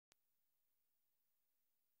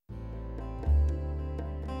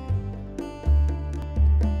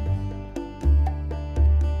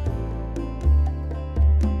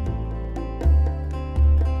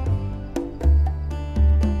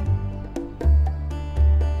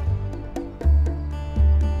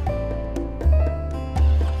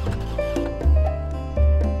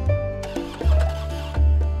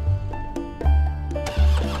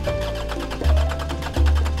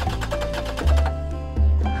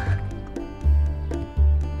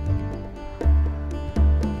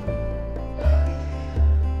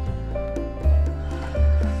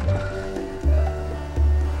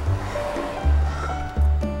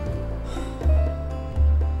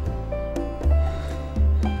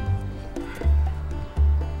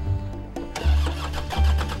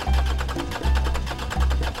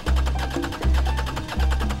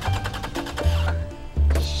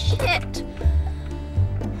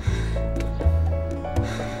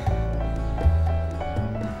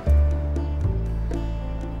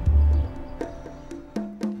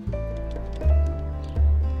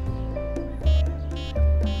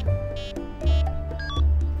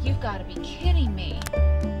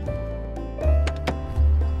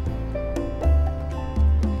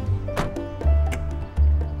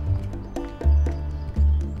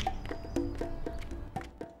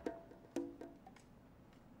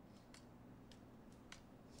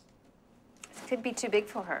be too big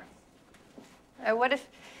for her. Or what if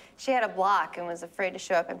she had a block and was afraid to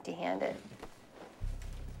show up empty-handed?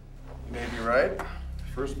 You may be right.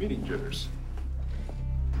 First meeting jitters.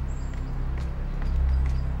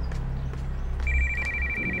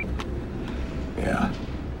 Yeah.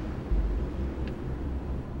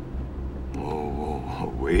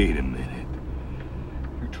 Whoa, wait a minute.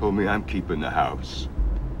 You told me I'm keeping the house.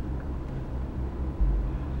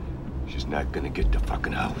 She's not gonna get the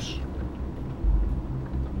fucking house.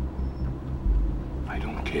 I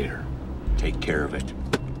don't care. Take care of it.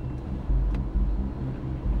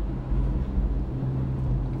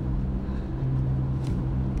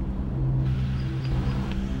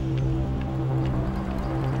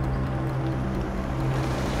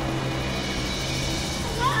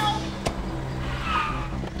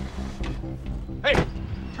 Hey,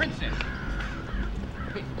 Princess!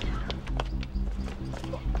 Hey.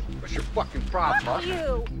 What's your fucking problem, huh? Fuck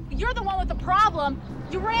you! You're the one with the problem.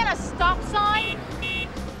 You ran a stop sign.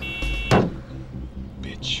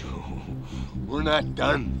 Bitch, we're not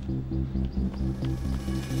done.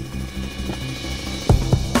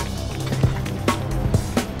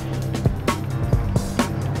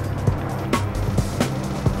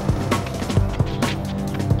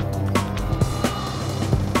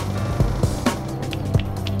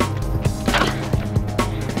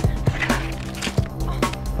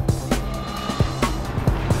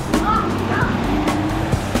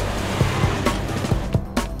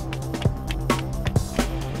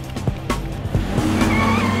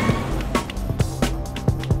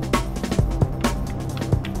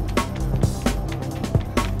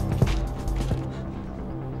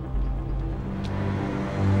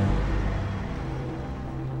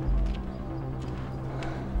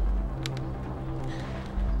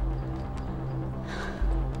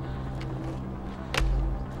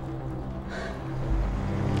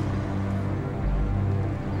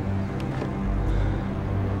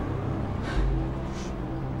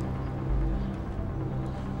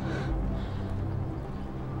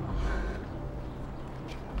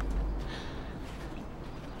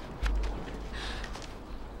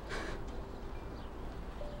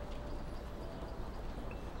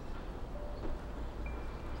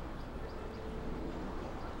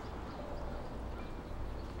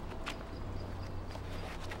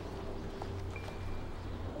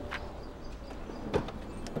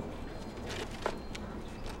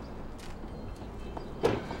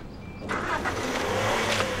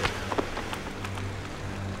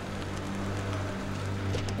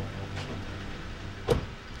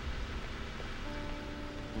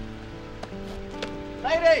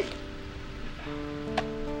 Lady!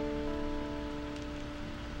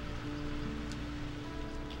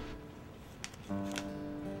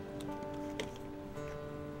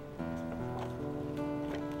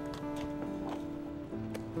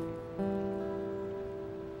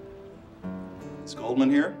 Is Goldman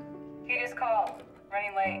here? He just called.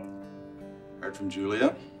 Running late. Heard from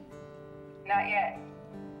Julia? Not yet.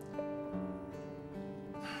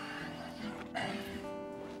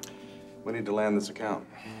 We need to land this account.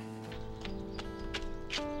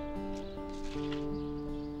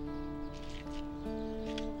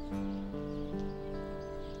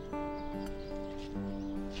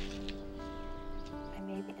 I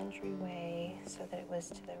made the entryway so that it was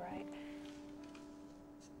to the right.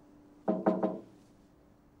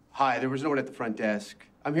 Hi, there was no one at the front desk.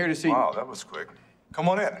 I'm here to see... Wow, that was quick. Come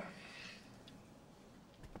on in.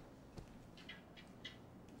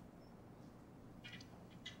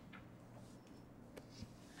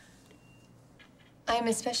 I'm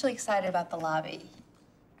especially excited about the lobby.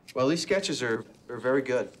 Well, these sketches are very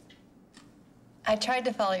good. I tried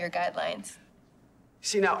to follow your guidelines.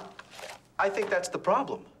 See, now, I think that's the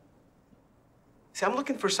problem. See, I'm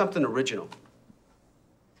looking for something original.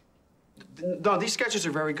 No, these sketches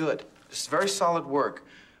are very good. This is very solid work.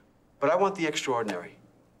 But I want the extraordinary.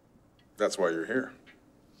 That's why you're here.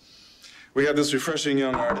 We have this refreshing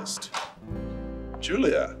young artist,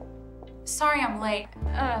 Julia. Sorry I'm late.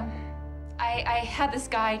 I had this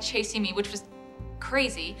guy chasing me, which was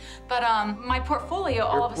crazy. But my portfolio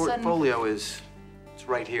all of a sudden... Your portfolio is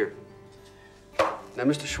right here. Now,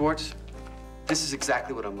 Mr. Schwartz, this is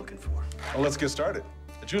exactly what I'm looking for. Well, let's get started.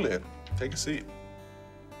 Julia, take a seat.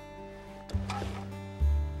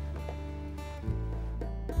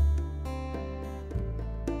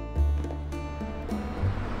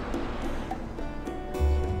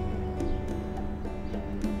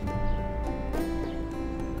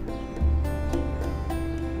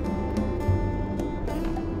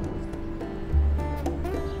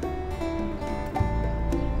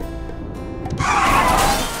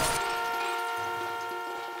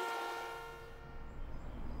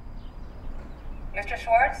 Mr.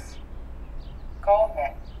 Schwartz?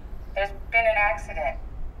 Goldman. There's been an accident.